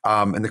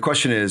 And the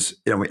question is,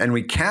 and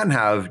we can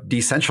have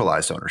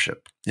decentralized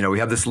ownership. We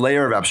have this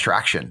layer of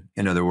abstraction,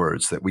 in other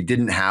words, that we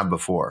didn't have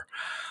before.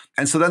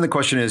 And so then the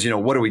question is,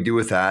 what do we do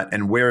with that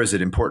and where is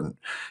it important?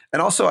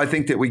 And also, I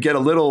think that we get a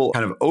little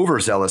kind of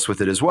overzealous with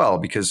it as well,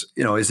 because,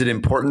 is it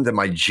important that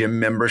my gym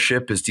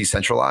membership is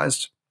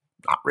decentralized?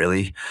 Not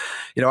really.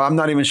 I'm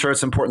not even sure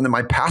it's important that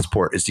my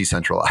passport is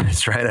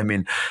decentralized, right? I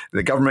mean,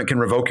 the government can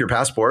revoke your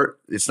passport.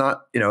 It's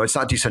not, it's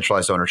not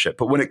decentralized ownership.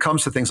 But when it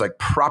comes to things like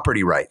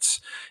property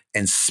rights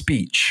and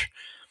speech,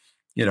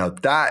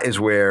 that is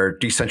where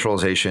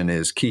decentralization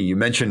is key. You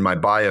mentioned my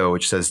bio,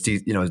 which says,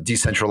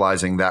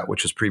 decentralizing that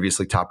which was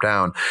previously top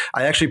down.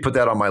 I actually put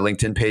that on my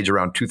LinkedIn page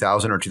around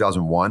 2000 or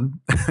 2001.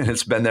 And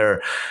it's been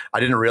there. I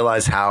didn't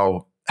realize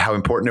how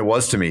important it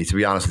was to me, to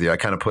be honest with you. I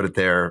kind of put it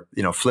there,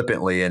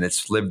 flippantly, and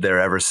it's lived there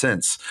ever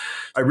since.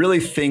 I really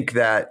think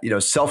that,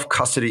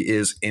 self-custody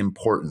is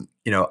important.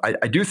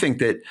 I do think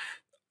that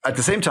at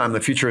the same time,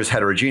 the future is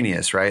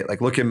heterogeneous, right?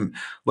 Like look in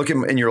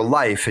your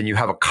life and you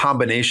have a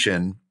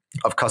combination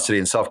of custody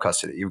and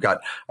self-custody. You've got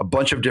a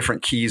bunch of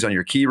different keys on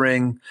your key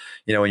ring.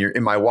 When you're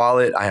in my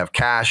wallet, I have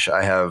cash,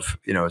 I have,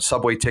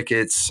 subway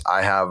tickets,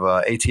 I have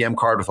a ATM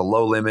card with a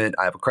low limit,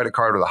 I have a credit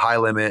card with a high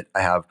limit,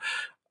 I have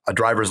a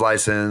driver's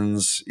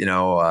license,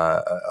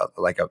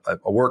 like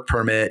a work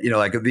permit,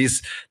 like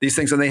these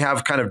things. And they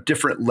have kind of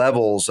different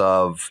levels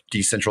of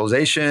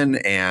decentralization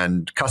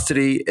and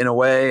custody in a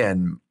way,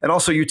 and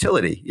also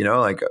utility,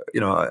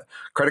 a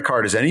credit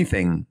card is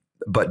anything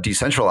but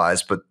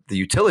decentralized, but the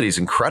utility is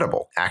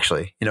incredible,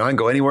 actually. I can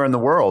go anywhere in the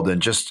world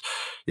and just,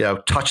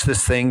 touch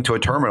this thing to a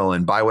terminal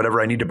and buy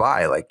whatever I need to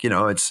buy.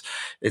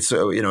 It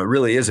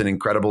really is an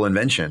incredible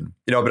invention.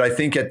 But I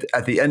think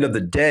at the end of the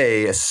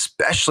day,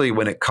 especially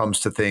when it comes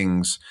to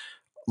things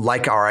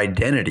like our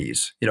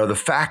identities, the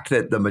fact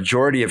that the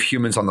majority of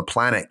humans on the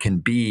planet can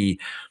be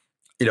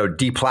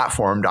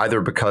deplatformed, either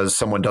because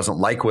someone doesn't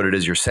like what it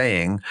is you're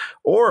saying,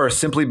 or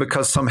simply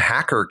because some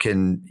hacker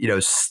can,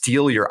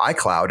 steal your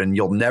iCloud and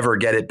you'll never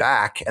get it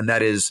back. And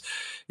that is,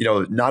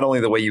 not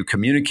only the way you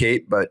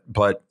communicate, but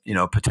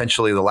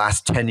potentially the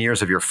last 10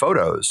 years of your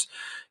photos.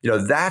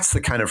 That's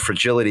the kind of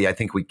fragility I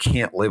think we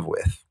can't live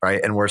with,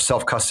 right? And where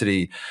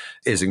self-custody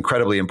is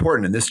incredibly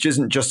important. And this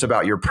isn't just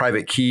about your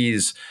private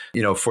keys,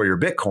 for your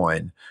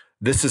Bitcoin.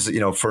 This is,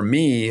 for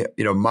me,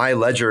 my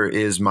ledger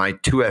is my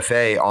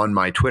 2FA on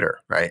my Twitter,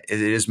 right? It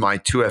is my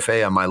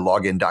 2FA on my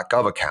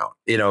login.gov account.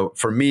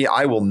 For me,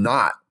 I will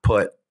not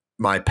put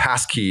my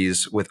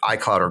passkeys with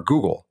iCloud or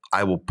Google.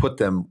 I will put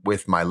them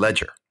with my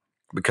ledger,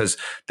 because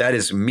that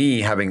is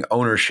me having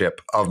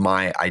ownership of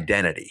my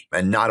identity,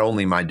 and not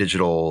only my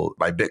digital,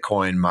 my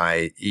Bitcoin,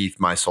 my ETH,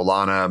 my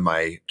Solana,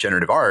 my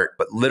generative art,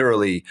 but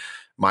literally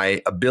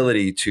my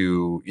ability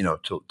to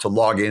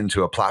log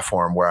into a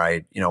platform where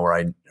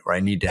I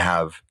need to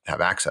have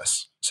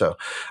access. So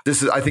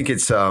I think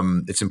it's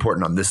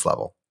important on this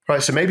level.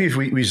 Right. So maybe if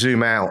we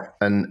zoom out,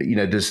 and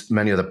there's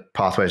many other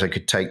pathways I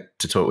could take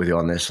to talk with you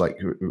on this, like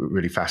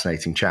really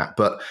fascinating chat.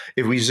 But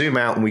if we zoom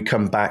out and we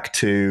come back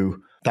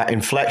to that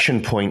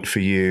inflection point for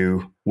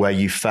you, where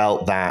you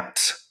felt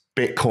that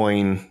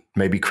Bitcoin,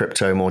 maybe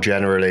crypto more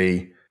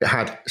generally,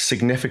 had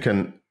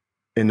significant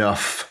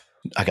enough,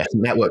 I guess,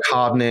 network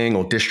hardening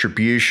or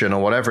distribution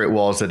or whatever it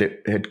was, that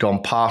it had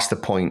gone past the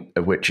point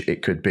at which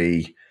it could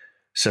be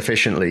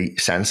sufficiently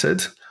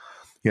censored.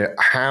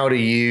 How do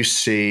you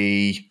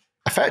see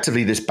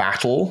effectively this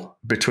battle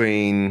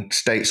between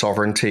state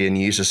sovereignty and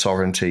user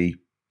sovereignty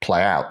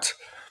play out?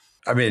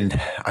 I mean,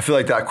 I feel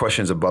like that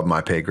question is above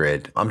my pay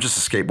grade. I'm just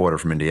a skateboarder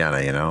from Indiana,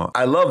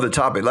 I love the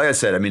topic. Like I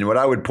said, I mean, what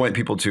I would point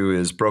people to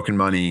is Broken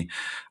Money,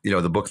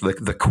 the book,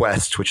 The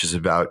Quest, which is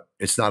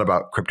it's not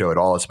about crypto at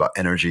all. It's about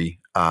energy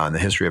and the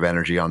history of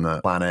energy on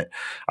the planet.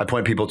 I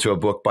point people to a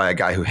book by a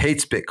guy who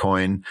hates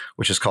Bitcoin,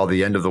 which is called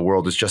The End of the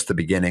World is Just the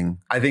Beginning.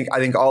 I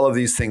think all of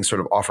these things sort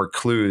of offer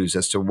clues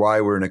as to why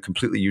we're in a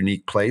completely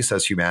unique place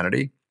as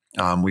humanity.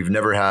 We've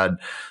never had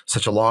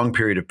such a long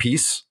period of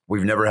peace.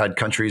 We've never had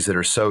countries that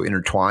are so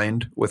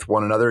intertwined with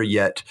one another,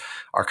 yet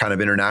our kind of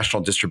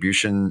international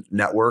distribution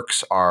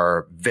networks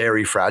are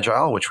very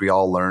fragile, which we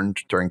all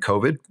learned during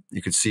COVID.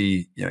 You could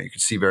see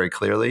very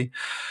clearly.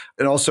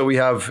 And also we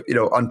have,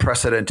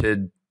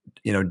 unprecedented,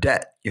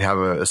 debt. You have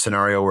a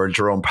scenario where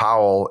Jerome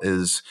Powell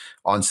is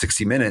on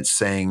 60 Minutes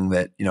saying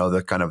that,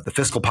 the kind of the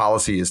fiscal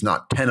policy is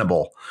not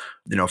tenable,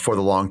 for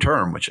the long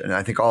term, and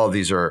I think all of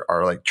these are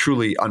like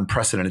truly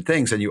unprecedented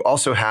things. And you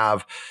also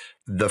have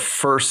the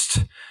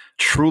first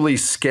truly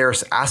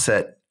scarce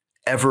asset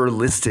ever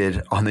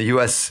listed on the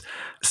US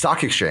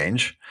stock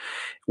exchange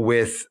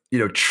with,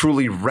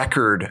 truly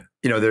record,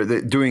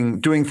 they're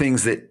doing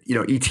things that,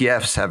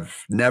 ETFs have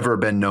never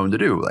been known to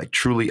do, like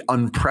truly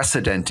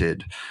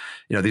unprecedented.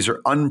 These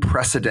are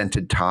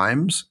unprecedented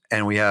times,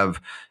 and we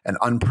have an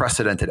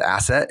unprecedented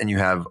asset, and you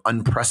have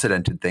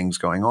unprecedented things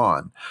going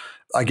on.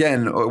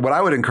 Again, what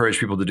I would encourage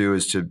people to do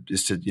is to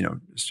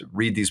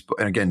read these,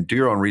 and again, do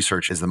your own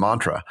research is the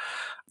mantra.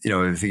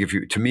 I think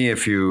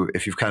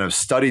if you've kind of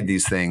studied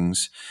these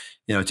things,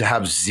 to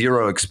have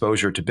zero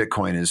exposure to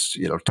Bitcoin is,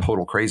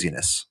 total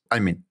craziness. I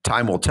mean,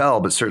 time will tell,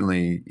 but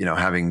certainly,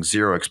 having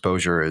zero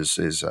exposure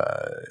is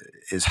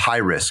high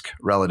risk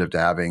relative to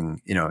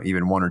having,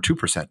 even 1 or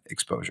 2%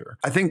 exposure.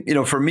 I think,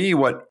 for me,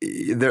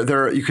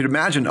 you could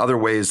imagine other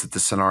ways that the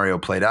scenario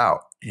played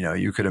out.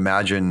 You could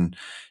imagine,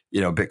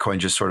 Bitcoin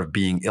just sort of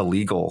being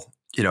illegal,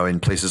 in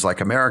places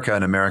like America,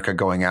 and America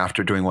going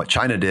after doing what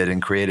China did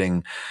and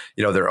creating,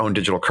 their own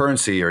digital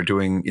currency, or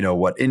doing,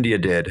 what India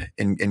did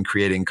in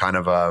creating kind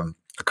of a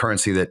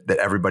currency that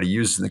everybody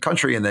uses in the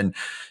country. And then,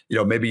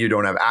 maybe you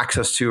don't have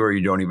access to, or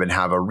you don't even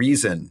have a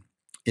reason,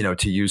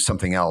 to use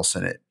something else.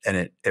 And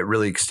it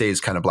really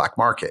stays kind of black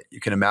market. You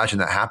can imagine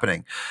that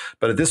happening.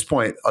 But at this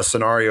point, a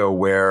scenario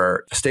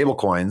where stable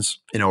coins,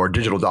 or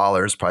digital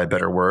dollars, probably a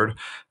better word,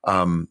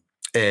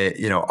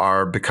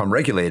 are become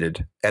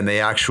regulated, and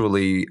they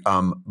actually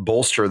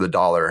bolster the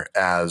dollar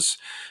as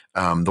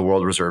the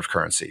world reserve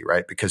currency,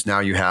 right? Because now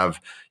you have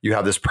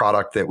this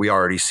product that we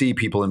already see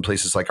people in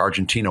places like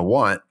Argentina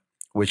want,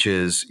 which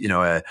is,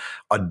 a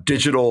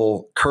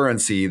digital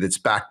currency that's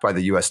backed by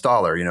the US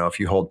dollar. If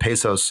you hold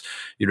pesos,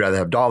 you'd rather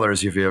have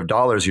dollars. If you have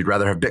dollars, you'd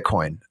rather have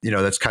Bitcoin.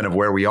 That's kind of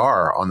where we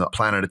are on the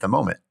planet at the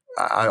moment.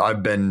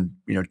 I've been,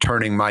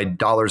 turning my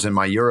dollars and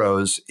my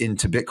euros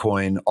into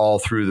Bitcoin all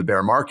through the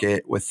bear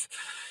market with,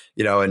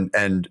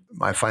 and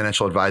my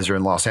financial advisor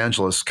in Los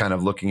Angeles kind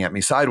of looking at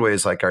me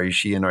sideways, like, are you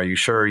Ian? Are you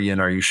sure? Ian,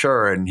 are you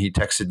sure? And he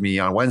texted me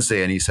on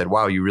Wednesday and he said,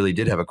 wow, you really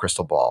did have a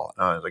crystal ball.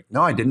 And I was like,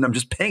 no, I didn't. I'm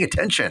just paying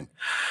attention.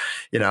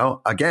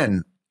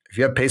 Again, if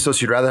you have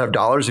pesos, you'd rather have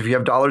dollars. If you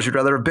have dollars, you'd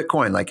rather have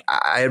Bitcoin. Like,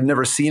 I have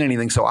never seen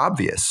anything so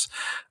obvious.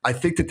 I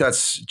think that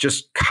that's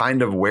just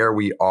kind of where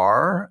we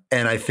are.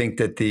 And I think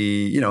that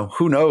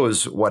who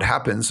knows what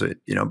happens,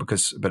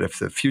 but if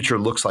the future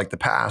looks like the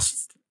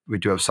past, we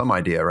do have some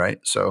idea, right?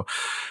 So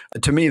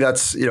to me,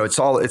 that's, it's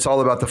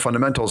all about the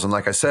fundamentals. And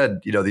like I said,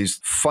 these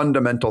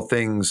fundamental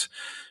things,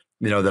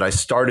 that I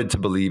started to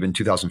believe in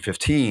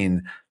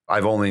 2015,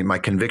 my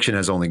conviction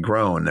has only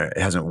grown. It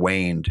hasn't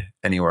waned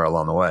anywhere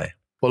along the way.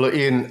 Well, look,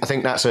 Ian, I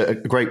think that's a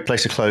great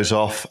place to close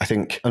off. I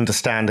think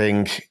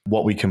understanding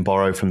what we can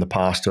borrow from the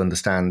past to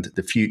understand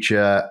the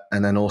future,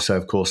 and then also,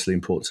 of course, the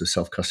importance of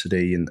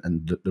self-custody and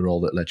the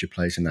role that ledger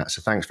plays in that.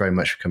 So thanks very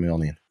much for coming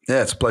on, Ian.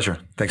 Yeah, it's a pleasure.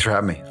 Thanks for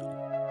having me.